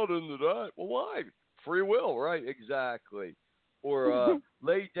not into that. Well, why? Free will, right? Exactly. Or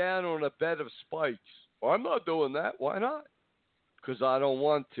lay down on a bed of spikes. Well, I'm not doing that. Why not? Because I don't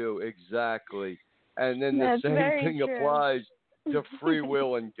want to. Exactly. And then the same thing applies to free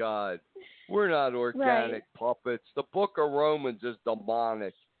will and God. We're not organic puppets. The book of Romans is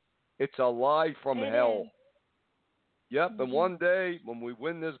demonic. It's a lie from hell. Yep, and one day when we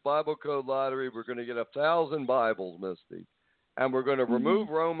win this Bible Code Lottery, we're going to get 1,000 Bibles, Misty. And we're going to remove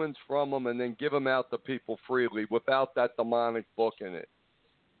Romans from them and then give them out to people freely without that demonic book in it.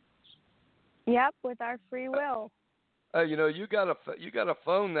 Yep, with our free will. You know, you got a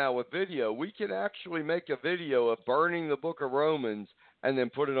phone now with video. We can actually make a video of burning the book of Romans and then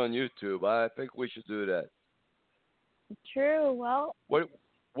put it on YouTube. I think we should do that. True. Well,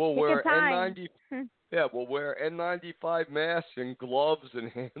 we'll wear N90. Yeah, we'll wear N95 masks and gloves and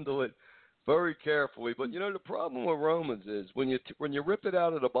handle it very carefully. But you know, the problem with Romans is when you rip it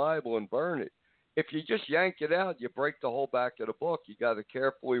out of the Bible and burn it, if you just yank it out, you break the whole back of the book. You got to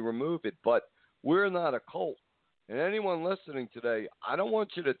carefully remove it. But we're not a cult. And anyone listening today, I don't want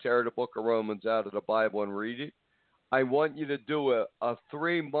you to tear the book of Romans out of the Bible and read it. I want you to do a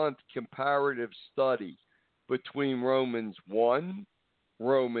 3-month comparative study between Romans 1,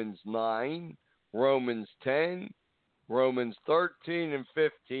 Romans 9, Romans 10, Romans 13 and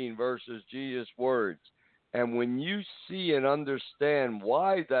 15 versus Jesus' words. And when you see and understand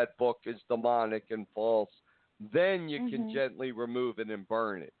why that book is demonic and false, then you can gently remove it and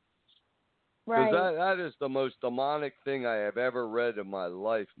burn it. Because that is the most demonic thing I have ever read in my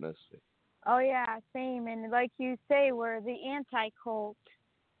life, Misty. Oh, yeah, same. And like you say, we're the anti-cult.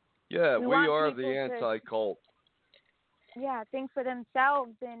 Yeah, we are the anti-cult. Yeah, think for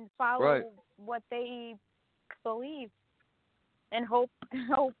themselves and follow what they believe. And hope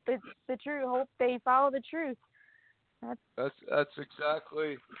it's the truth. Hope they follow the truth. That's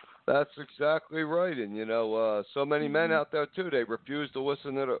exactly right. And, you know, so many men out there, too, they refuse to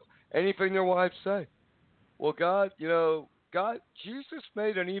listen to anything their wives say. Well, Jesus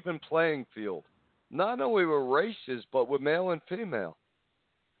made an even playing field, not only with races, but with male and female.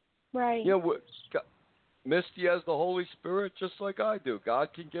 Right. You know, Misty has the Holy Spirit just like I do.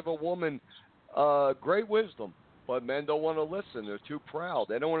 God can give a woman great wisdom, but men don't want to listen. They're too proud.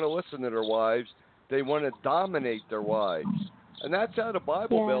 They don't want to listen to their wives. They want to dominate their wives. And that's how the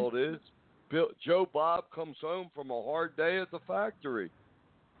Bible Belt is. Joe Bob comes home from a hard day at the factory.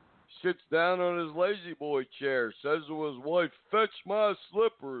 Sits down on his lazy boy chair, says to his wife, "Fetch my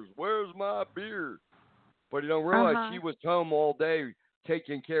slippers, where's my beard?" But you don't realize she was home all day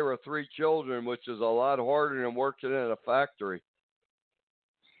taking care of 3 children, which is a lot harder than working in a factory.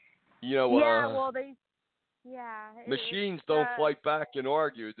 Yeah, well, machines don't fight back and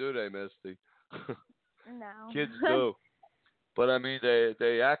argue, do they, Misty? No. Kids do. But I mean,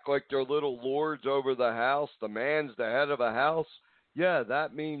 they act like they're little lords over the house. The man's the head of a house. Yeah,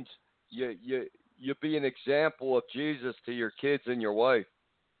 that means you be an example of Jesus to your kids and your wife.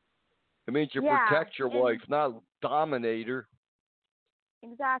 It means you protect your wife, not dominate her.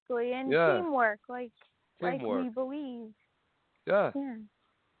 Exactly, and teamwork, like we believe. Yeah.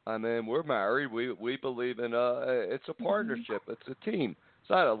 I mean, we're married. We believe in it's a partnership. It's a team. It's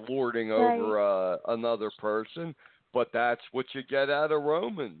not a lording over another person. But that's what you get out of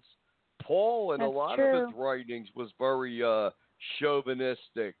Romans. Paul, in a lot of his writings, was very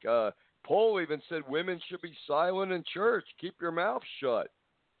chauvinistic. Paul even said women should be silent in church. Keep your mouth shut.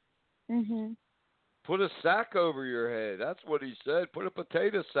 Mm-hmm. Put a sack over your head. That's what he said. Put a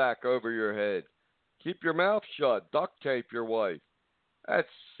potato sack over your head. Keep your mouth shut. Duct tape your wife. That's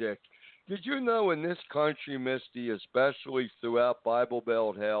sick. Did you know in this country, Misty, especially throughout Bible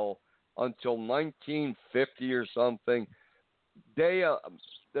Belt hell, until 1950 or something,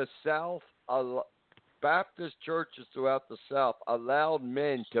 the South, Baptist churches throughout the South allowed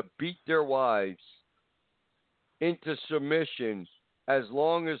men to beat their wives into submission as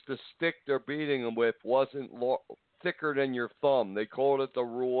long as the stick they're beating them with wasn't thicker than your thumb. They called it the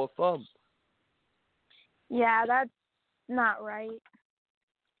rule of thumb. Yeah, that's not right.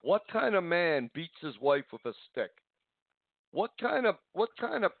 What kind of man beats his wife with a stick? What kind of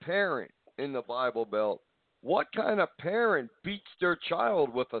parent in the Bible Belt? What kind of parent beats their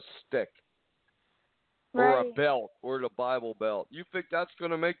child with a stick or a belt or the Bible Belt? You think that's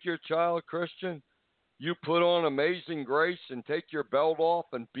going to make your child Christian? You put on Amazing Grace and take your belt off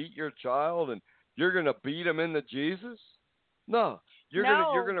and beat your child, and you're going to beat him into Jesus? No, you're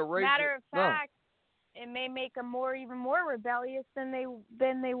going to raise. Matter of fact, it may make them even more rebellious than they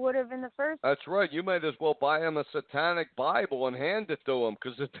would have in the first. That's right. You might as well buy them a satanic Bible and hand it to them,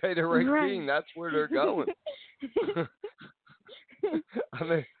 because if they're 18, that's where they're going. I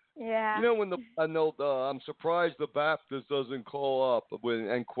mean, when I'm surprised the Baptist doesn't call up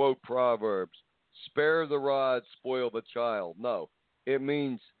and quote Proverbs, spare the rod, spoil the child. No, it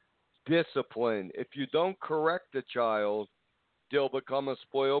means discipline. If you don't correct the child, they'll become a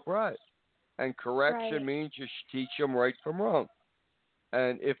spoiled brat. And correction means you teach them right from wrong.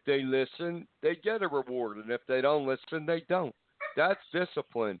 And if they listen, they get a reward. And if they don't listen, they don't. That's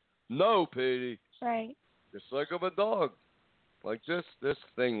discipline. No, Petey. Right. Just like of a dog. Like this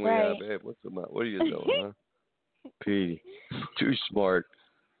thing we have. Hey, what's the matter? What are you doing, huh? Petey. Too smart.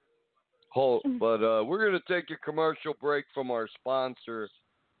 But we're going to take a commercial break from our sponsor.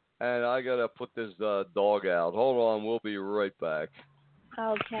 And I got to put this dog out. Hold on. We'll be right back.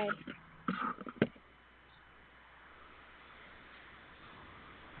 Okay.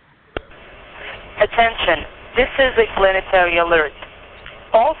 Attention, this is a planetary alert.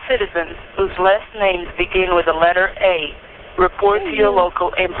 All citizens whose last names begin with the letter A report to your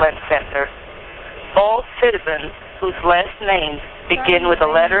local implant center. All citizens whose last names begin with the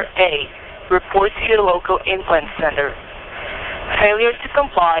letter A report to your local implant center. Failure to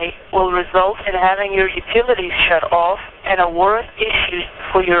comply will result in having your utilities shut off and a warrant issued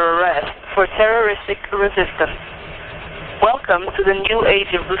for your arrest for terroristic resistance. Welcome to the new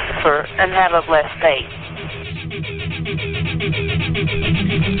age of Lucifer, and have a blessed day.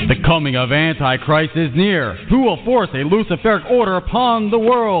 The coming of Antichrist is near, who will force a Luciferic order upon the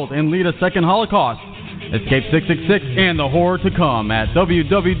world and lead a second Holocaust. Escape 666 and the horror to come at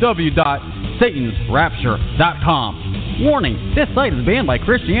www.satansrapture.com. Warning, this site is banned by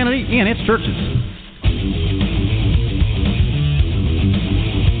Christianity and its churches.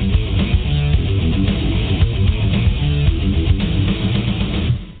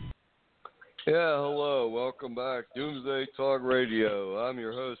 Yeah, hello. Welcome back. Doomsday Talk Radio. I'm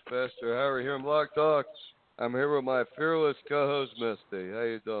your host, Pastor Harry, here in Block Talk. I'm here with my fearless co-host, Misty. How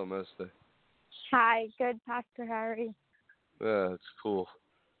you doing, Misty? Hi. Good, Pastor Harry. Yeah, it's cool.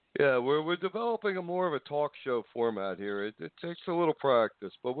 Yeah, we're developing a more of a talk show format here. It takes a little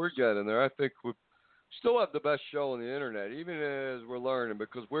practice, but we're getting there. I think we still have the best show on the internet, even as we're learning,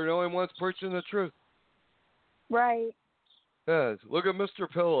 because we're the only ones preaching the truth. Right. Yeah, look at Mr.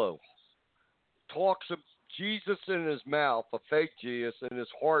 Pillow. Talks of Jesus in his mouth, a fake Jesus, and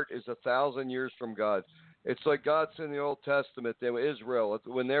his heart is 1,000 years from God. It's like God said in the Old Testament, that Israel,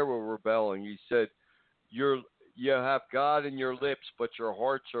 when they were rebelling, he said, you have God in your lips, but your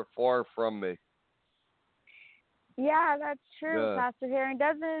hearts are far from me. Yeah, that's true, Pastor Harry.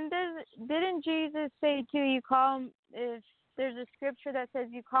 Didn't Jesus say too, you call him, if there's a scripture that says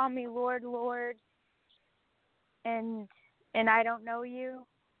you call me Lord, Lord, and I don't know you?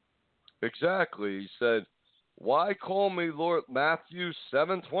 Exactly. He said, "Why call me Lord?" Matthew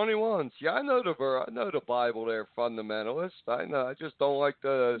 7:21. See, I know the Bible there, fundamentalist. I know. I just don't like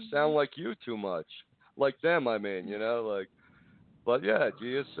to sound like you too much, like them. I mean, like. But yeah,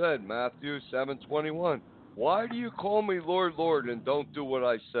 Jesus said, Matthew 7:21. Why do you call me Lord, Lord, and don't do what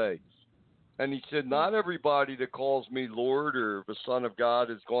I say? And he said, not everybody that calls me Lord or the Son of God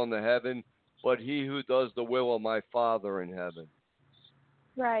has gone to heaven, but he who does the will of my Father in heaven.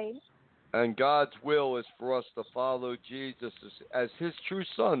 Right. And God's will is for us to follow Jesus as his true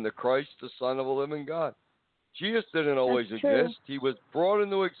Son, the Christ, the Son of a living God. Jesus didn't always exist. He was brought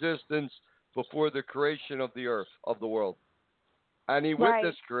into existence before the creation of the earth, of the world. And he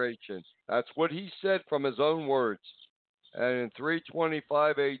witnessed creation. That's what he said from his own words. And in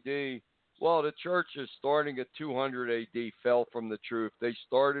 325 A.D., well, the churches starting at 200 A.D. fell from the truth. They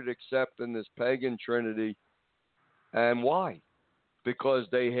started accepting this pagan trinity. And why? Because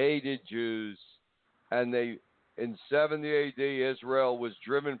they hated Jews. And in 70 A.D., Israel was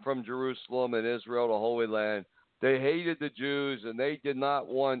driven from Jerusalem and Israel, the Holy Land. They hated the Jews, and they did not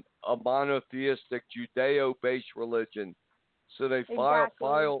want a monotheistic Judeo-based religion. So they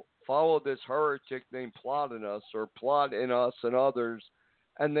followed this heretic named Plot in us and others,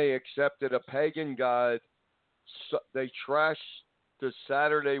 and they accepted a pagan god. So they trashed the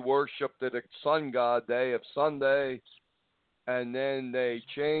Saturday worship to the sun god day of Sunday, and then they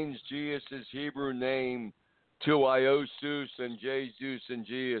changed Jesus' Hebrew name to Iosus and Jesus and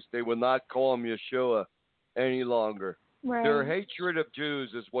Jesus. They would not call him Yeshua any longer. Right. Their hatred of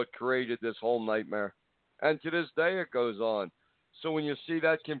Jews is what created this whole nightmare. And to this day it goes on. So when you see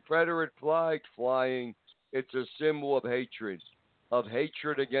that Confederate flag flying, it's a symbol of hatred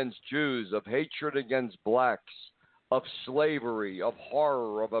against Jews, of hatred against blacks, of slavery, of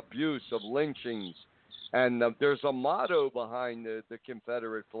horror, of abuse, of lynchings. And there's a motto behind the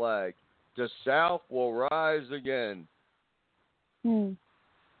Confederate flag. The South will rise again. The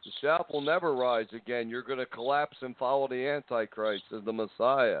South will never rise again. You're going to collapse and follow the Antichrist as the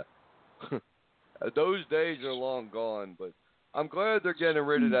Messiah. Those days are long gone, but I'm glad they're getting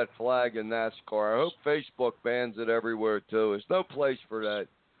rid of that flag in NASCAR. I hope Facebook bans it everywhere, too. There's no place for that,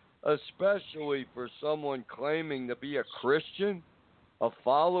 especially for someone claiming to be a Christian, a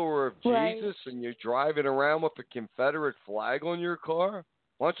follower of Jesus, and you're driving around with a Confederate flag on your car.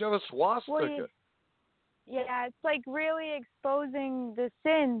 Why don't you have a swastika? Yeah, it's like really exposing the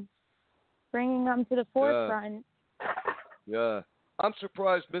sins, bringing them to the forefront. Yeah. I'm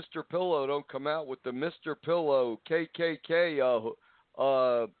surprised Mr. Pillow don't come out with the Mr. Pillow KKK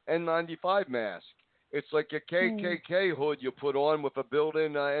N95 mask. It's like a KKK hood you put on with a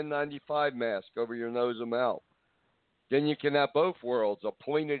built-in N95 mask over your nose and mouth. Then you can have both worlds, a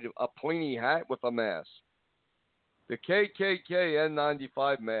pointy hat with a mask. The KKK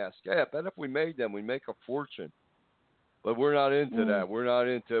N95 mask. Yeah, I bet if we made them, we'd make a fortune. But we're not into that. We're not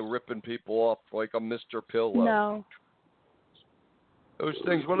into ripping people off like a Mr. Pillow. No. Those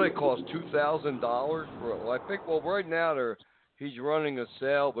things, what do they cost? $2,000? Well, I think, right now he's running a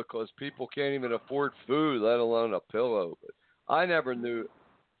sale because people can't even afford food, let alone a pillow. But I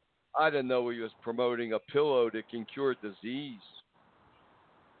didn't know he was promoting a pillow that can cure disease.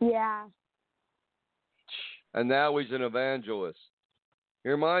 Yeah. And now he's an evangelist. He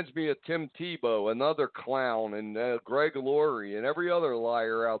reminds me of Tim Tebow, another clown, and Greg Laurie, and every other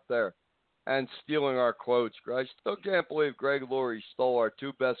liar out there. And stealing our quotes. I still can't believe Greg Laurie stole our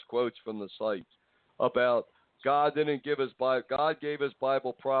two best quotes from the site about God gave his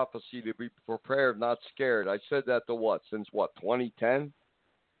Bible prophecy to be prepared, not scared. I said that since 2010?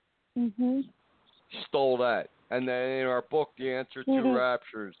 Mm-hmm. Stole that. And then in our book, The Answer to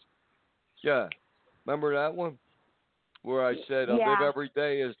Raptures. Yeah. Remember that one? Where I said, live every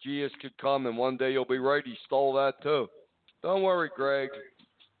day as Jesus could come, and one day you'll be right. He stole that too. Don't worry, Greg.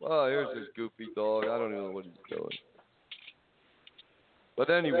 Well, here's this goofy dog. I don't even know what he's doing.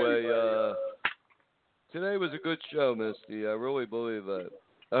 But anyway, today was a good show, Misty. I really believe that.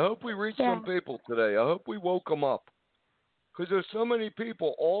 I hope we reached some people today. I hope we woke them up. Because there's so many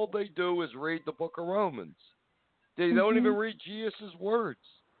people, all they do is read the book of Romans. They don't even read Jesus' words.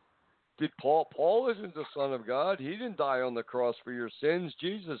 Paul isn't the Son of God. He didn't die on the cross for your sins.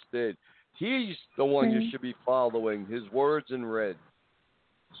 Jesus did. He's the one you should be following, his words in red.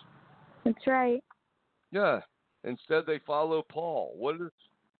 That's right. Yeah. Instead, they follow Paul.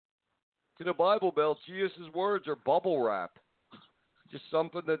 To the Bible Belt, Jesus' words are bubble wrap. Just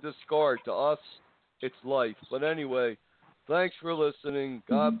something to discard. To us, it's life. But anyway, thanks for listening.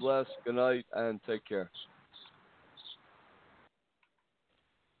 God bless. Good night, and take care.